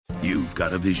You've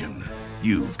got a vision.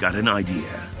 You've got an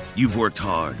idea. You've worked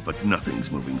hard, but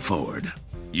nothing's moving forward.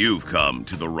 You've come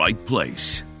to the right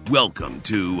place. Welcome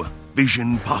to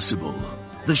Vision Possible,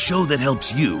 the show that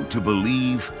helps you to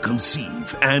believe,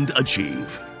 conceive, and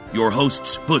achieve. Your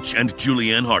hosts, Butch and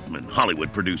Julianne Hartman,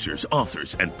 Hollywood producers,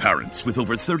 authors, and parents with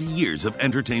over 30 years of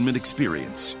entertainment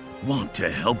experience, want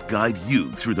to help guide you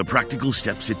through the practical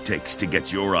steps it takes to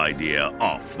get your idea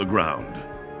off the ground.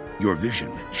 Your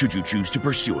vision, should you choose to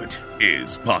pursue it,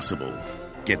 is possible.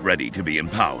 Get ready to be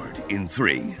empowered in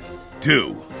 3,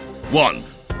 2, 1.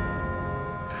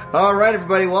 All right,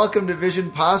 everybody, welcome to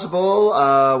Vision Possible.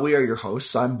 We are your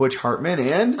hosts. I'm Butch Hartman,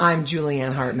 and I'm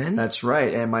Julianne Hartman. That's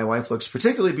right, and my wife looks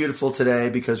particularly beautiful today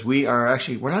because we're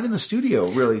not in the studio,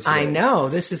 really, today. I know.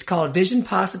 This is called Vision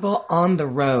Possible on the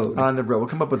Road. On the road. We'll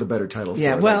come up with a better title for it.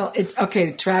 Yeah, well, it's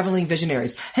okay, Traveling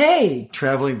Visionaries. Hey!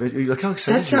 Look how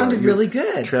excited that sounded really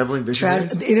good. Traveling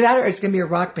Visionaries? Either that or it's going to be a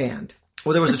rock band.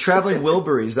 Well, there was the Traveling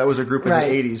Wilburys. That was a group in right.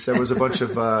 the 80s. There was a bunch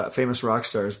of famous rock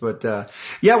stars. But,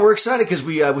 we're excited because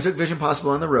we took Vision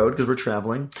Possible on the road because we're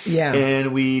traveling. Yeah.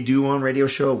 And we do one radio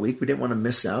show a week. We didn't want to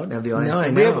miss out and have the audience. No, I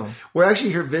know. We're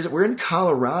actually here we're in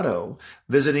Colorado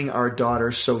visiting our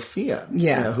daughter, Sophia.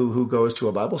 Yeah. Who goes to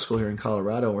a Bible school here in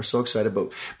Colorado. We're so excited.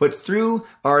 But through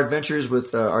our adventures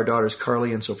with our daughters,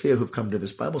 Carly and Sophia, who've come to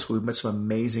this Bible school, we've met some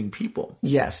amazing people.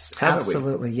 Yes,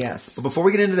 absolutely, yes. But before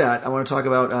we get into that, I want to talk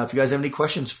about if you guys have any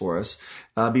questions for us,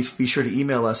 be sure to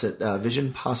email us at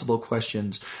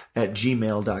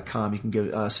visionpossiblequestions@gmail.com. You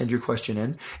can send your question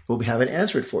in. We'll have it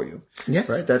answered for you. Yes.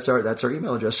 Right? That's our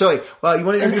email address. So, you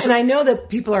want to and I know that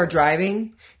people are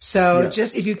driving, so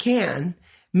just if you can,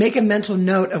 make a mental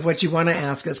note of what you want to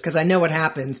ask us, because I know what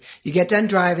happens. You get done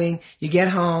driving, you get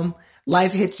home,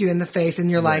 life hits you in the face,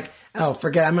 and you're like, oh,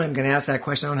 forget, I'm not even going to ask that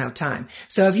question. I don't have time.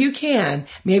 So if you can,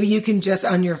 maybe you can just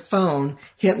on your phone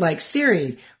hit like,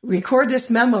 Siri, record this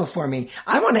memo for me.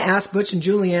 I want to ask Butch and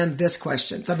Julianne this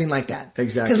question, something like that.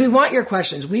 Exactly. Because we want your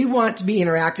questions. We want to be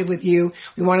interactive with you.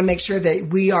 We want to make sure that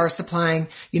we are supplying,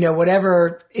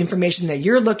 whatever information that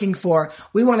you're looking for.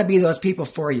 We want to be those people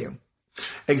for you.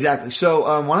 Exactly.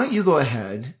 So why don't you go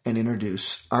ahead and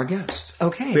introduce our guest?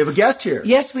 Okay. We have a guest here.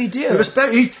 Yes, we do.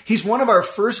 He's one of our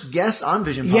first guests on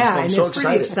Vision Possible. Yeah, and I'm so it's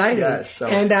pretty exciting. Yes, so.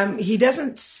 And he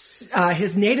doesn't,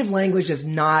 his native language is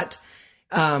not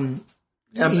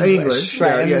English.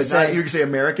 Right. You can say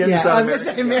American. Yeah, I was going to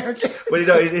say American. But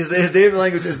his native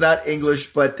language is not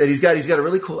English, but he's got a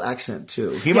really cool accent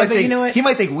too. He might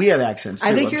think we have accents too.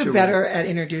 I think you're better at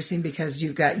introducing because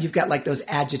you've got like those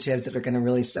adjectives that are going to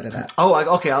really set it up. Oh,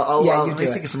 okay. I'll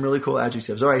think of some really cool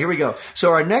adjectives. All right, here we go.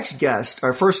 So our next guest,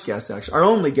 our first guest actually, our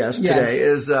only guest today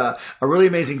is a really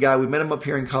amazing guy. We met him up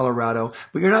here in Colorado,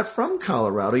 but you're not from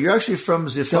Colorado. You're actually from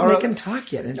Zafara. Don't make him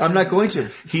talk yet. I'm not going to.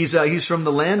 He's from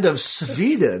the land of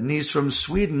Sweden. He's from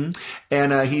Sweden,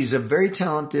 and he's a very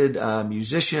talented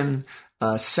musician,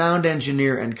 sound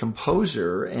engineer, and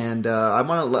composer. And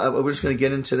we're just going to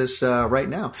get into this right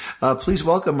now. Please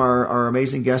welcome our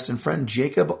amazing guest and friend,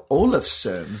 Jacob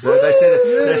Olofsson. Did I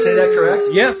say that correct?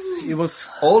 Yes, it was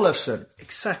Olofsson.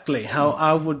 Exactly how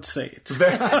I would say it.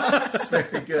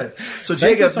 Very good. So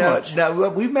Thank Jacob, you so much. now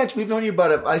we've known you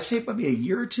about maybe a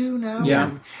year or two now. Yeah.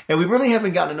 And we really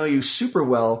haven't gotten to know you super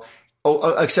well.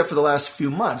 Except for the last few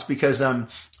months, because our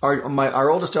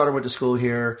oldest daughter went to school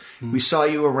here. We saw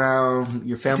you around.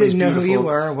 Your family's didn't know beautiful. who you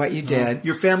were, or what you did.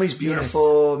 Your family's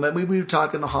beautiful. Yes. We would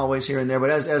talk in the hallways here and there. But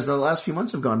as the last few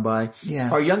months have gone by,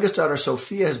 our youngest daughter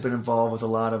Sophia has been involved with a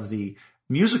lot of the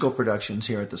musical productions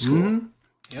here at the school. Mm-hmm.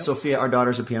 Yep. Sophia, our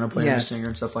daughter's a piano player, and a singer,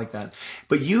 and stuff like that.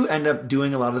 But you end up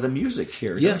doing a lot of the music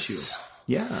here, don't you?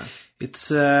 Yeah. It's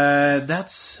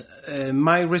that's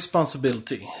my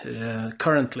responsibility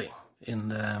currently.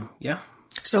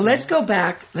 So let's go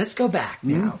back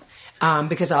now.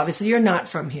 Because obviously you're not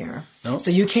from here. No.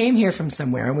 So you came here from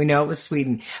somewhere, and we know it was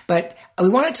Sweden. But we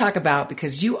want to talk about,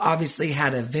 because you obviously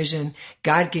had a vision.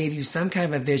 God gave you some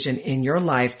kind of a vision in your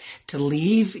life to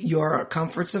leave your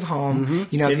comforts of home,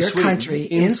 your Sweden. country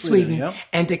in Sweden, yeah.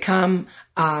 and to come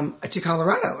to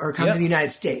Colorado or come to the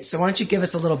United States. So why don't you give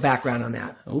us a little background on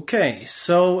that? Okay.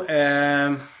 So,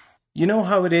 you know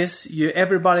how it is.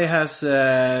 Everybody has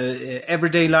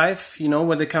everyday life,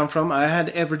 where they come from. I had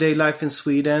everyday life in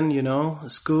Sweden,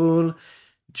 school,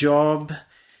 job,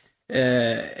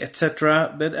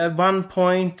 etc. But at one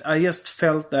point, I just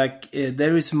felt like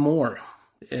there is more,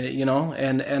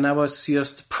 and I was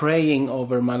just praying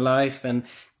over my life. And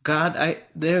God,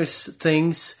 there's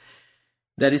things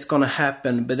that is going to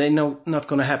happen, but they're not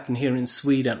going to happen here in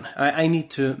Sweden. I need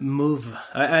to move.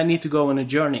 I need to go on a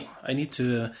journey. I need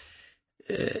to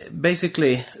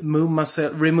basically remove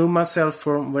myself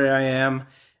from where I am,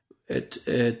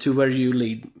 to where you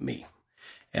lead me.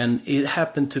 And it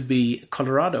happened to be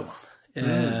Colorado.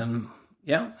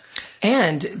 Yeah.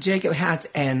 And Jacob has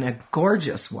a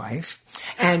gorgeous wife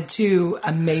and 2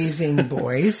 amazing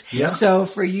boys. Yeah. So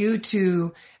for you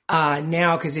to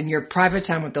now, because in your private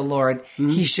time with the Lord,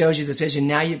 he shows you this vision.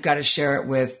 Now you've got to share it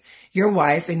with your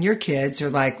wife, and your kids are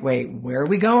like, wait, where are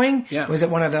we going? Yeah. Was it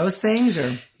one of those things?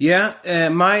 Or Yeah,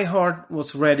 my heart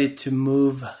was ready to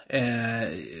move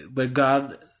where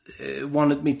God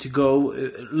wanted me to go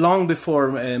long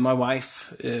before my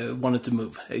wife wanted to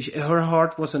move. Her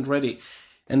heart wasn't ready.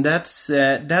 And that's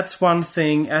one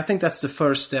thing. I think that's the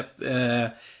first step.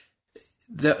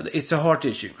 It's a heart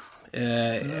issue.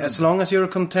 As long as you're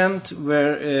content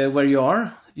where you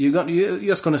are, you're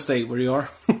just going to stay where you are.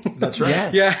 That's right.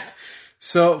 Yes. Yeah.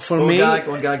 So for me,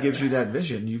 when God gives you that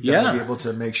vision, you've got to be able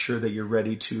to make sure that you're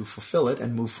ready to fulfill it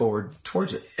and move forward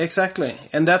towards it. Exactly.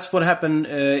 And that's what happened.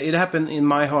 It happened in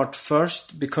my heart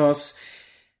first because,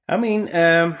 I mean,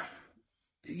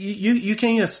 you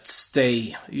can just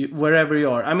stay wherever you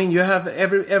are. I mean, you have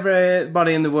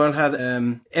everybody in the world had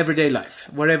everyday life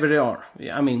wherever they are.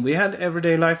 I mean, we had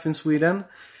everyday life in Sweden,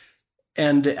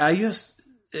 and I just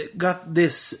got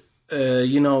this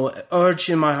urge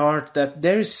in my heart that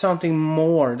there is something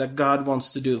more that God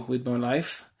wants to do with my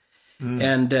life.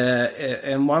 And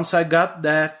once I got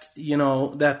that,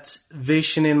 that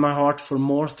vision in my heart for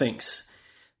more things,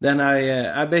 then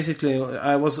I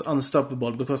was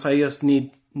unstoppable because I just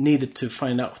needed to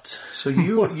find out. So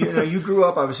you grew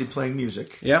up obviously playing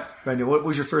music. Yeah. Right. What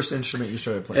was your first instrument you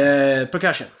started playing?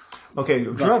 Percussion. Okay,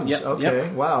 drums. Yep, okay,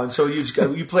 yep. Wow. And so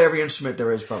you play every instrument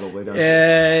there is, probably, don't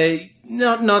you?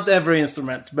 Not every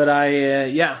instrument, but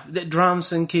the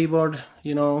drums and keyboard.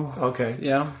 Okay.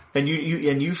 Yeah. And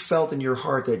you felt in your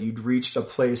heart that you'd reached a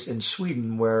place in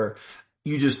Sweden where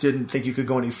you just didn't think you could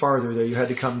go any farther, that you had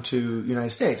to come to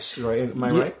United States, right? Am I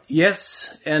right?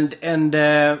 Yes. And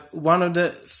one of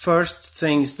the first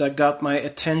things that got my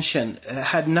attention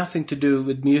had nothing to do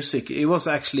with music. It was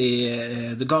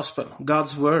actually the gospel,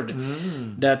 God's word,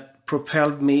 that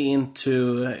propelled me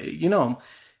into,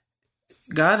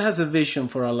 God has a vision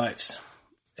for our lives.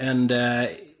 And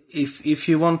if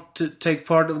you want to take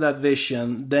part of that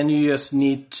vision, then you just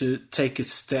need to take a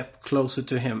step closer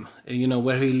to Him,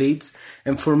 where He leads.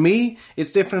 And for me,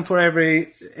 it's different for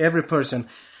every person.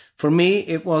 For me,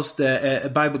 it was the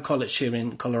Bible college here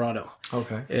in Colorado.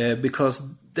 Okay. Because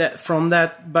from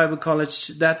that Bible college,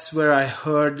 that's where I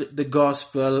heard the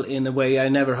gospel in a way I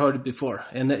never heard it before.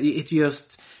 And it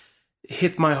just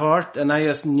hit my heart, and I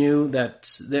just knew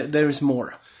that there is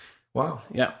more. Wow.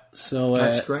 Yeah. So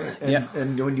that's great.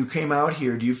 And when you came out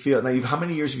here, do you feel now? How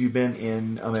many years have you been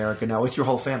in America now with your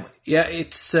whole family? Yeah,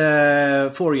 it's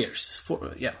 4 years.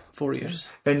 4 years.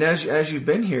 And as you've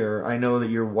been here, I know that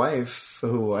your wife,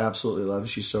 who I absolutely love,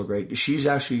 she's so great. She's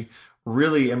actually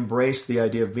really embraced the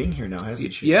idea of being here now,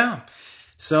 hasn't she? Yeah.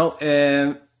 So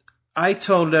I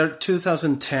told her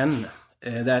 2010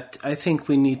 that I think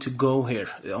we need to go here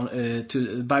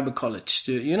to Bible college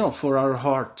to for our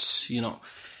hearts.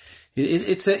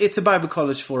 It's a Bible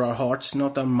college for our hearts,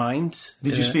 not our minds.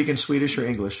 Did you speak in Swedish or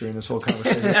English during this whole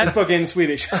conversation? I spoke in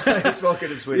Swedish. I spoke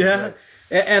in Swedish. Yeah, right.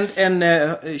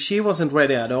 and she wasn't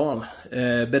ready at all.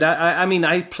 But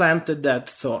I planted that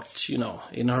thought,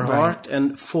 in her heart.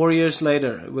 And 4 years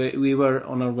later, we were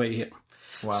on our way here.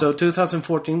 Wow. So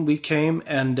 2014 we came,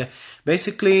 and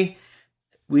basically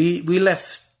we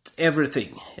left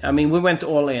everything. I mean, we went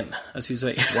all in, as you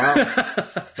say. Wow.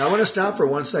 Now, I want to stop for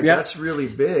 1 second. Yeah. That's really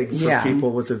big for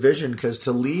people with a vision, because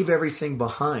to leave everything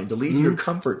behind, to leave your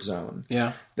comfort zone.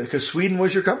 Yeah. Because Sweden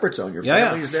was your comfort zone. Your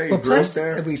family's there. You grew up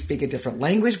there. We speak a different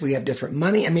language. We have different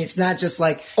money. I mean, it's not just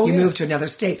like you move to another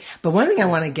state. But one thing I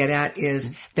want to get at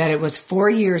is that it was 4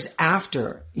 years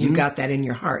after you got that in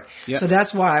your heart. Yeah. So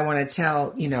that's why I want to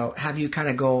tell, have you kind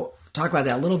of talk about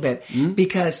that a little bit,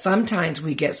 because sometimes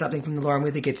we get something from the Lord and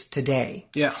we think it's today.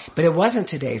 Yeah. But it wasn't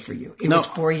today for you. It was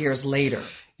 4 years later.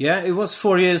 Yeah, it was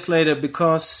 4 years later,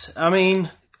 because, I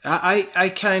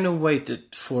kind of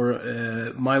waited for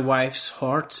my wife's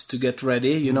heart to get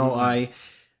ready.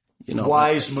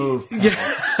 Wise move.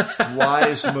 Yeah.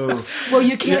 Wise move. Well,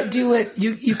 you can't do it.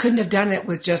 You couldn't have done it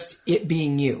with just it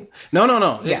being you. No.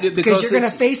 Yeah, because you're going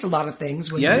to face a lot of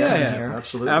things when you come here.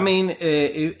 Absolutely. I mean,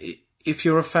 if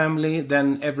you're a family,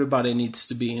 then everybody needs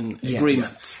to be in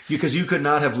agreement. Because you could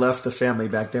not have left the family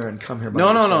back there and come here by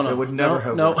yourself. No. It would never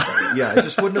have worked. Yeah, it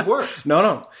just wouldn't have worked.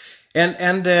 No.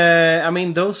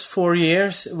 And those 4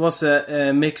 years was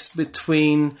a mix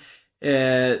between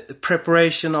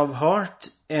preparation of heart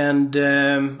and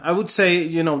I would say,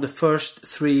 the first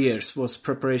 3 years was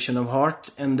preparation of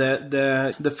heart, and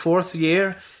the fourth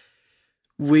year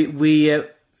we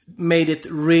made it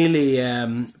really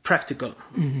practical.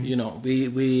 You know,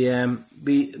 we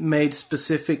made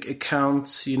specific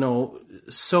accounts, you know,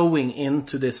 sowing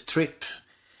into this trip.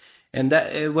 And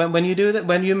that when you do that,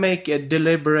 when you make a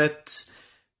deliberate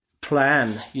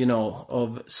plan, you know,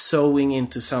 of sowing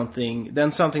into something,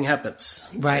 then something happens.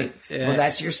 Right. Well,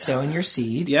 that's you're sowing your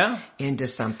seed into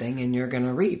something, and you're going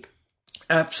to reap.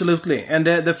 Absolutely. And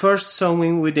the first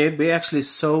sowing we did, we actually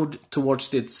sowed towards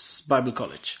this Bible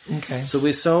college. Okay. So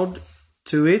we sowed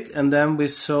to it, and then we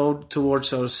sowed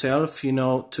towards ourselves, you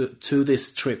know, to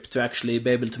this trip to actually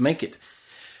be able to make it.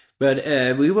 But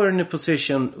we were in a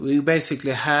position, we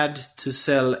basically had to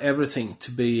sell everything to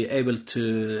be able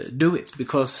to do it.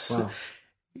 Because,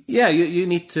 you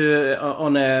need to,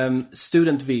 on a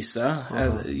student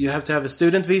visa, you have to have a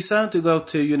student visa to go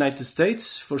to United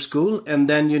States for school, and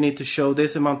then you need to show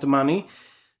this amount of money.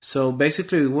 So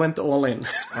basically, we went all in.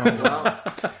 Oh, wow.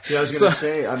 Yeah, I was going to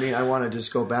say, I mean, I want to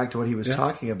just go back to what he was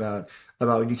talking about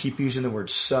when you keep using the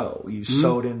word sow. You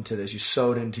sowed into this. You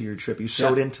sowed into your trip. You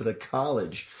sowed into the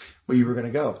college where you were going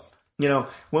to go. You know,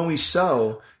 when we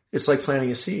sow, it's like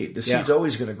planting a seed. The seed's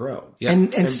always going to grow. Yeah.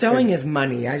 And sowing is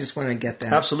money. I just want to get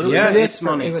that. Absolutely. Yeah, For this, it's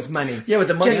money. It was money. Yeah, but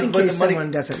the money... Just in case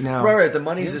someone doesn't know. Right. The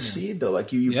money's a seed, though.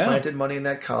 Like you planted money in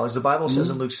that college. The Bible says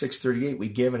in Luke 6:38, we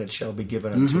give and it shall be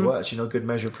given unto us. You know, good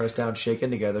measure pressed down, shaken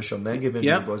together, shall men give into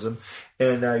your bosom,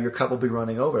 and your cup will be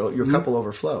running over. Your cup will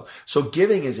overflow. So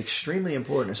giving is extremely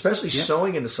important, especially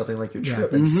sowing into something like your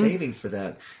trip and saving for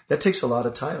that. That takes a lot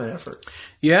of time and effort.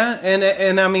 Yeah,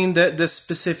 and I mean, the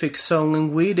specific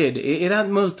sowing we did, it had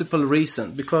multiple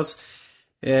reasons, because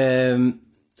Psalm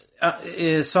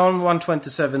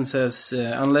 127 says,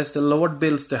 unless the Lord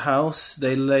builds the house,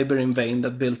 they labor in vain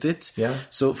that built it. Yeah.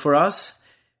 So for us,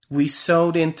 we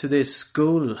sowed into this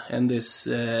school and this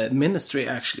ministry,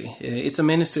 actually. It's a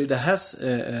ministry that has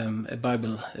a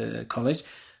Bible college.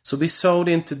 So we sowed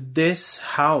into this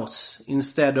house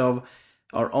instead of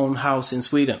our own house in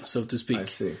Sweden, so to speak. I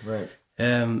see, right.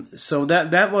 So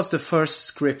that was the first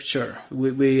scripture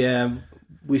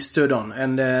we stood on,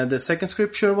 and the second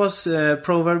scripture was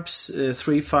Proverbs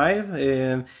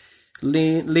 3:5.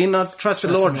 Lean not, trust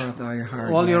the Lord with all your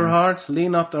heart. All your heart,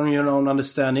 lean not on your own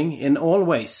understanding. In all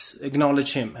ways,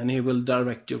 acknowledge Him, and He will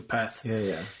direct your path.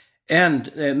 Yeah.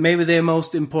 And maybe the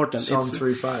most important, Psalm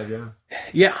 3:5.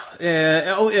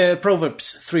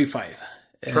 Proverbs 3:5.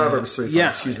 Proverbs 3:5. Yeah.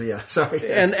 Excuse me. Yeah. Sorry.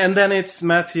 Yes. And then it's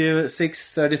Matthew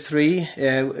 6:33,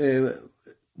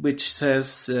 which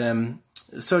says,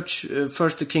 "Search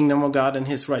first the kingdom of God and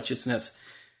His righteousness,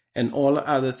 and all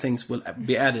other things will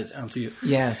be added unto you."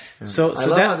 Yes. So I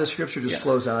love how the scripture just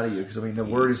flows out of you, because I mean the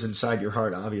word is inside your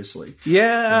heart, obviously.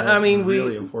 Yeah, I mean,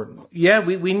 really important. Yeah,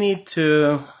 we need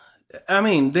to. I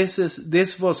mean, this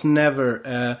was never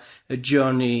a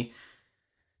journey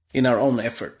in our own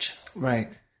effort. Right.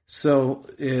 So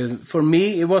for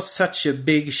me, it was such a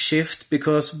big shift,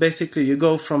 because basically you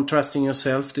go from trusting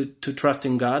yourself to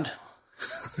trusting God.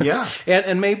 Yeah.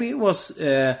 and maybe it was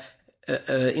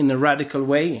in a radical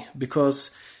way,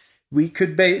 because we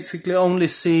could basically only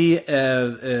see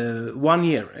 1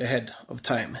 year ahead of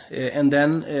time. And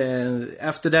then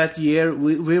after that year,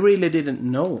 we really didn't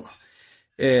know,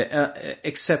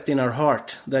 except in our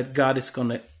heart, that God is going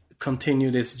to continue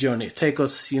this journey, take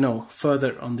us,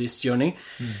 further on this journey.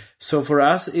 So for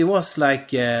us, it was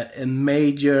like a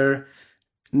major,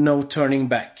 no turning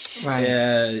back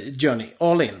journey,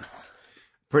 all in.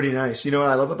 Pretty nice. You know what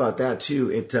I love about that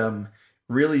too? It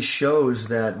really shows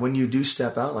that when you do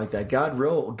step out like that, God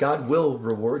will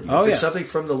reward you. Oh, if it's something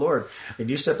from the Lord, and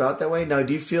you step out that way. Now,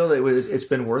 do you feel that it's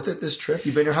been worth it, this trip?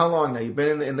 You've been here how long now? You've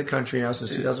been in the country now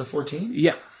since 2014?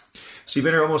 Yeah. So you've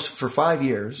been here almost for 5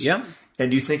 years. Yeah. And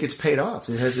do you think it's paid off?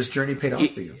 Has this journey paid off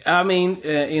for you? I mean,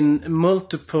 in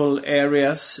multiple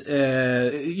areas,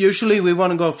 usually we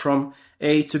want to go from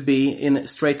A to B in a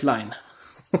straight line.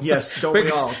 Yes, don't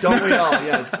we all? Don't we all?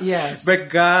 Yes. Yes. But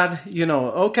God,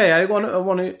 okay, I want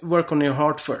to work on your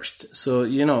heart first. So,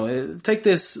 take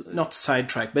this, not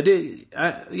sidetrack, but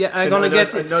I'm going to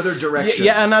get another direction.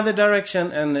 Yeah, another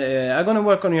direction. And I'm going to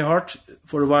work on your heart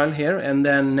for a while here. And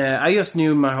then I just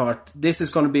knew in my heart, this is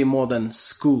going to be more than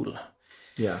school.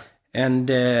 Yeah. And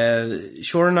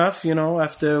sure enough,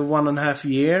 after 1.5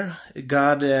 years,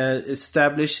 God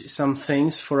established some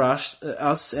things for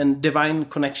us and divine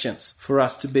connections for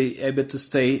us to be able to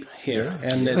stay here.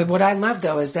 Yeah. But what I love,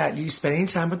 though, is that you spending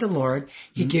time with the Lord,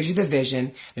 He gives you the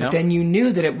vision, but then you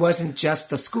knew that it wasn't just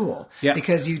the school,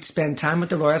 because you'd spend time with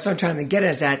the Lord. That's what I'm trying to get at,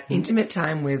 is that intimate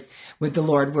time with the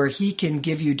Lord, where He can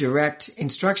give you direct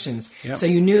instructions. So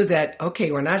you knew that,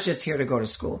 okay, we're not just here to go to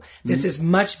school. This is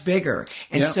much bigger.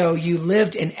 And so you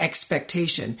lived in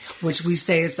expectation, which we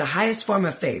say is the highest form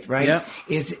of faith, right? Yeah.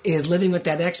 Is living with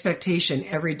that expectation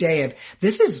every day of,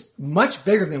 this is much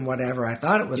bigger than whatever I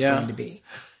thought it was going to be.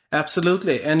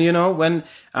 Absolutely. And, you know, when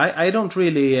I don't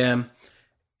really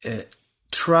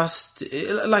trust,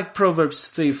 like Proverbs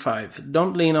 3:5,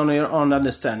 don't lean on your own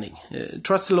understanding.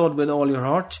 Trust the Lord with all your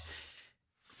heart.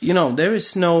 You know, there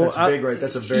is no... That's big, right?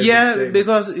 That's a very big statement.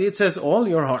 Because it says all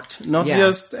your heart, not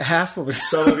just half of it.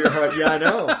 Some of your heart. Yeah, I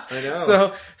know.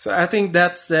 So I think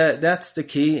that's the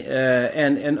key.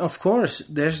 And of course,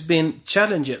 there's been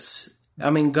challenges. I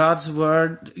mean, God's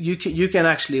word, you can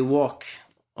actually walk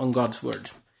on God's word.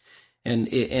 And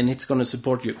it's going to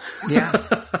support you. Yeah.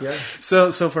 Yeah.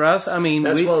 So for us, I mean,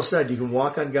 that's well said. You can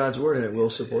walk on God's word and it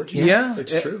will support you. Yeah,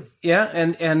 it's true. Yeah,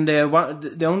 and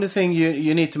the only thing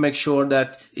you need to make sure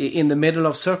that in the middle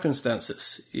of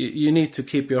circumstances, you need to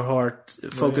keep your heart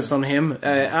focused on Him.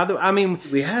 I mean,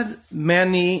 we had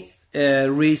many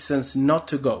reasons not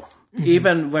to go,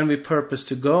 even when we purpose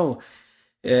to go.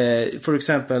 For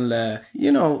example,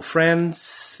 you know,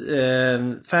 friends,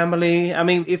 family. I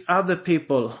mean, if other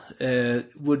people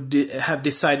would have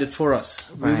decided for us,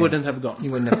 we wouldn't have gone.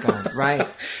 You wouldn't have gone, right?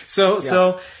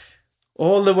 So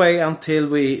all the way until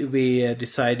we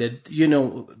decided, you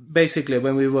know, basically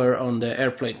when we were on the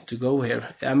airplane to go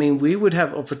here, I mean, we would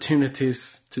have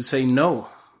opportunities to say no.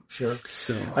 Sure.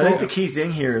 So I think the key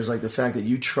thing here is like the fact that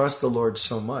you trust the Lord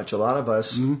so much. A lot of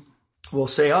us will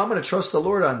say, I'm going to trust the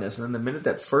Lord on this. And then the minute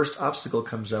that first obstacle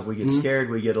comes up, we get scared,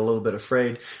 we get a little bit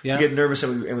afraid, we get nervous,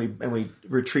 and we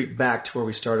retreat back to where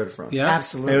we started from. Yeah,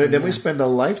 absolutely. And then we spend a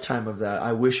lifetime of that.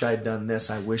 I wish I'd done this.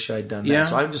 I wish I'd done that. Yeah.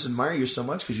 So I just admire you so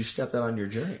much because you stepped out on your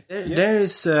journey. There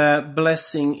is a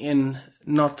blessing in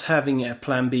not having a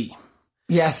plan B.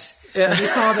 Yes. We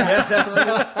call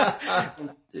that.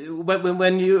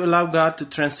 When you allow God to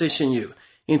transition you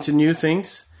into new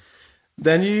things,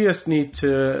 then you just need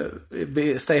to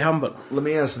stay humble. Let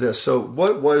me ask this. So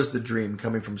what was the dream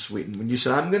coming from Sweden? When you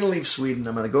said, I'm going to leave Sweden,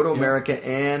 I'm going to go to America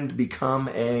and become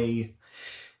a...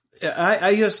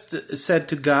 I just said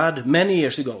to God many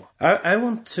years ago, I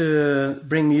want to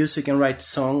bring music and write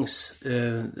songs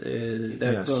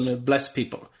that are going to bless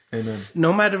people. Amen.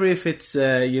 No matter if it's,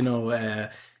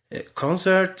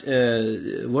 concert,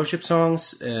 worship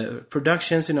songs,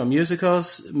 productions,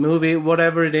 musicals, movie,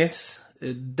 whatever it is.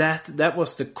 That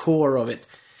was the core of it,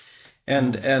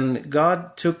 and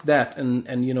God took that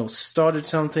and started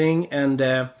something. And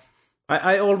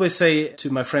I always say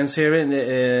to my friends here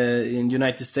in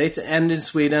United States and in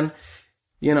Sweden,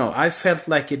 I felt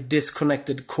like a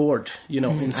disconnected cord,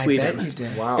 in Sweden. I bet you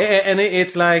did. Wow. And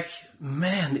it's like,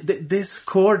 man, this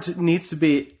cord needs to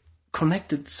be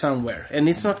connected somewhere, and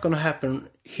it's not going to happen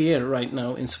here right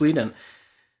now in Sweden.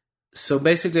 So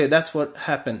basically, that's what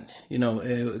happened,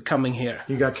 coming here.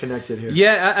 You got connected here.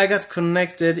 Yeah, I got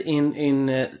connected in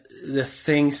the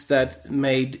things that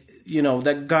made,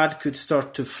 that God could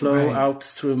start to flow out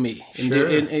through me. Sure.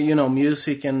 In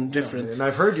music and different. And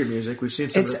I've heard your music. We've seen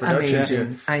some of the productions amazing.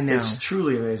 here. I know. It's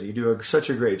truly amazing. You do such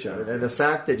a great job. And the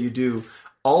fact that you do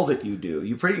all that you do,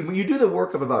 you do the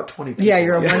work of about 20 people. Yeah,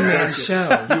 you're a one-man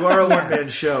show. You are a one-man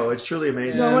show. It's truly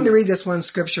amazing. No, I wanted to read this one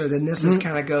scripture. Then this is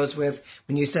kind of goes with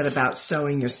when you said about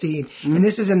sowing your seed, and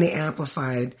this is in the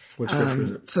Amplified. What scripture is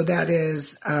it? So that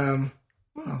is,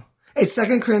 it's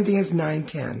 2 Corinthians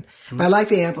 9:10. But I like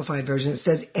the Amplified version. It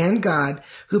says, "And God,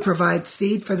 who provides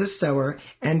seed for the sower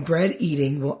and bread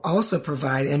eating, will also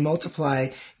provide and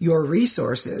multiply your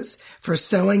resources for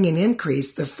sowing and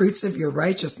increase the fruits of your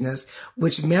righteousness,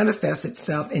 which manifests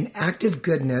itself in active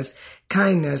goodness,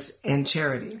 kindness, and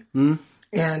charity."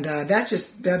 And that's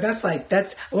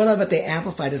what I love about the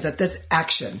Amplified is that that's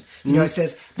action. It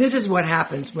says this is what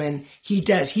happens when He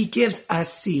gives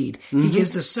us seed. He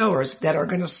gives the sowers that are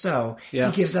going to sow.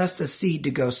 Yeah. He gives us the seed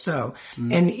to go sow.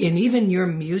 And even your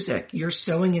music, you're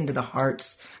sowing into the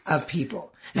hearts of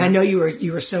people. And I know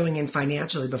you were sowing in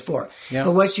financially before. Yeah.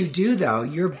 But what you do though,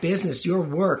 your business, your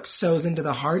work sows into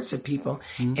the hearts of people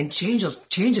and changes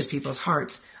people's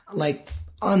hearts like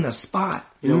on the spot.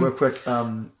 Real quick,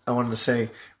 I wanted to say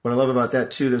what I love about that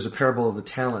too. There's a parable of the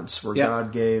talents where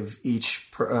God gave each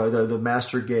the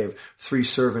master gave 3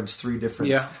 servants 3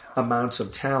 different amounts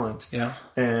of talent. Yeah.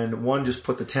 And one just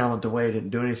put the talent away, didn't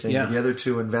do anything. Yeah. The other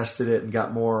 2 invested it and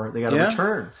got more. They got a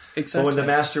return. Exactly. But when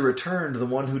the master returned, the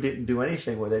one who didn't do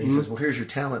anything with it, he says, "Well, here's your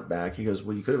talent back." He goes,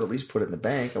 "Well, you could have at least put it in the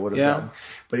bank. I would have done."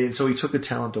 But so he took the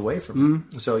talent away from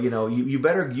him. So you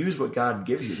better use what God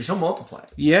gives you because He'll multiply it.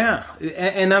 Yeah,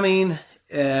 and I mean,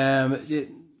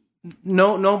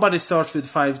 nobody starts with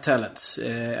 5 talents.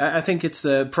 I think it's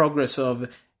the progress of,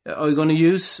 are you going to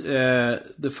use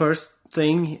the first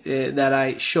thing that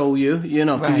I show you, to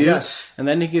Right. you. Yes. And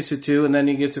then he gives you 2, and then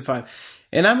he gives you 5.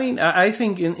 And I mean, I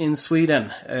think in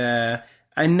Sweden,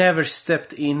 I never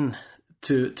stepped in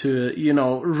to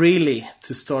really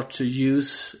to start to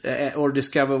use or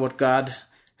discover what God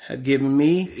had given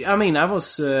me. I mean, I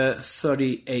was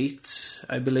 38,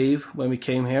 I believe, when we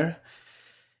came here.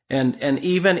 And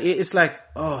even it's like,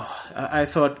 I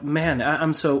thought, man,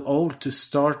 I'm so old to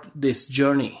start this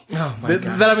journey. Oh, my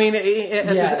gosh. But I mean,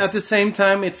 at the same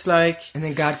time, it's like... And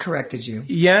then God corrected you.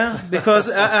 Yeah, because,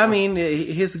 I mean,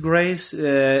 His grace,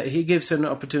 He gives an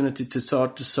opportunity to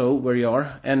start to sow where you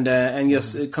are and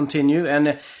just continue.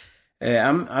 And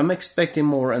I'm expecting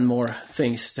more and more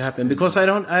things to happen because I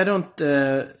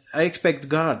expect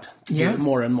God to do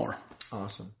more and more.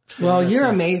 Awesome. Well, you're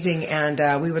amazing,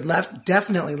 and we would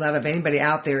definitely love if anybody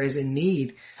out there is in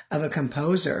need of a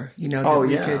composer. We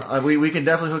can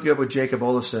definitely hook you up with Jacob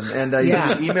Olofsson, and you can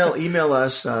just email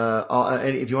us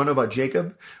if you want to know about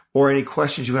Jacob or any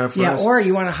questions you have for us. Yeah, or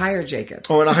you want to hire Jacob.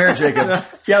 Or want to hire Jacob.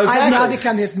 Yeah, exactly. I've now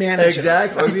become his manager.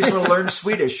 Exactly. Or if you just want to learn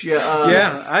Swedish.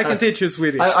 I can teach you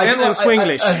Swedish and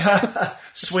Swinglish.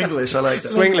 Swinglish, I like that.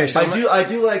 Swinglish. I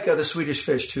do like the Swedish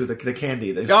fish too, the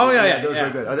candy. Those are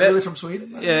good. Are they really from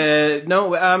Sweden?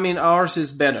 No, I mean ours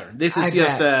is better. This is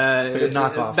just a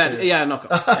knockoff. Knockoff. Yeah.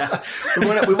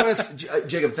 we want to,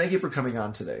 Jacob, thank you for coming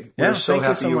on today. We're so thank you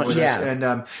happy so you're much. with us. And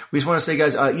we just want to say,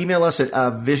 guys, email us at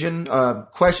Vision Possible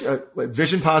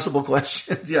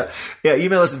Questions.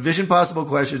 Email us at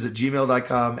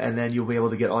visionpossiblequestions@gmail.com, and then you'll be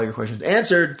able to get all your questions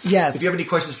answered. Yes. If you have any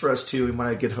questions for us too, and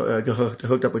want to get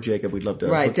hooked up with Jacob, we'd love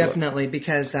to. Right, definitely,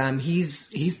 because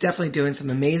he's definitely doing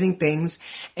some amazing things,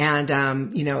 and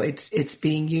it's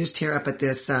being used here up at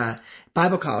this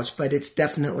Bible college, but it's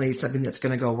definitely something that's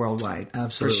going to go worldwide.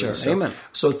 Absolutely. For sure. Amen.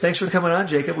 So thanks for coming on,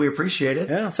 Jacob. We appreciate it.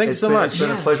 Yeah, thanks so much. It's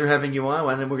been a pleasure having you on,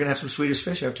 and then we're going to have some Swedish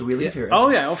fish after we leave here. Oh,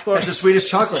 yeah, of course. That's the Swedish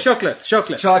chocolate.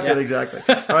 Chocolate, exactly.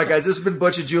 All right, guys, this has been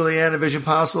Butch and Julianne of Vision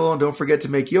Possible, and don't forget to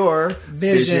make your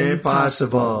Vision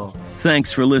possible.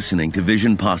 Thanks for listening to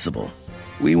Vision Possible.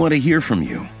 We want to hear from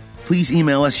you. Please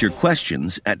email us your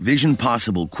questions at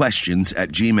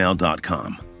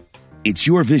visionpossiblequestions@gmail.com. It's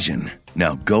your vision.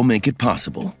 Now go make it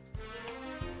possible.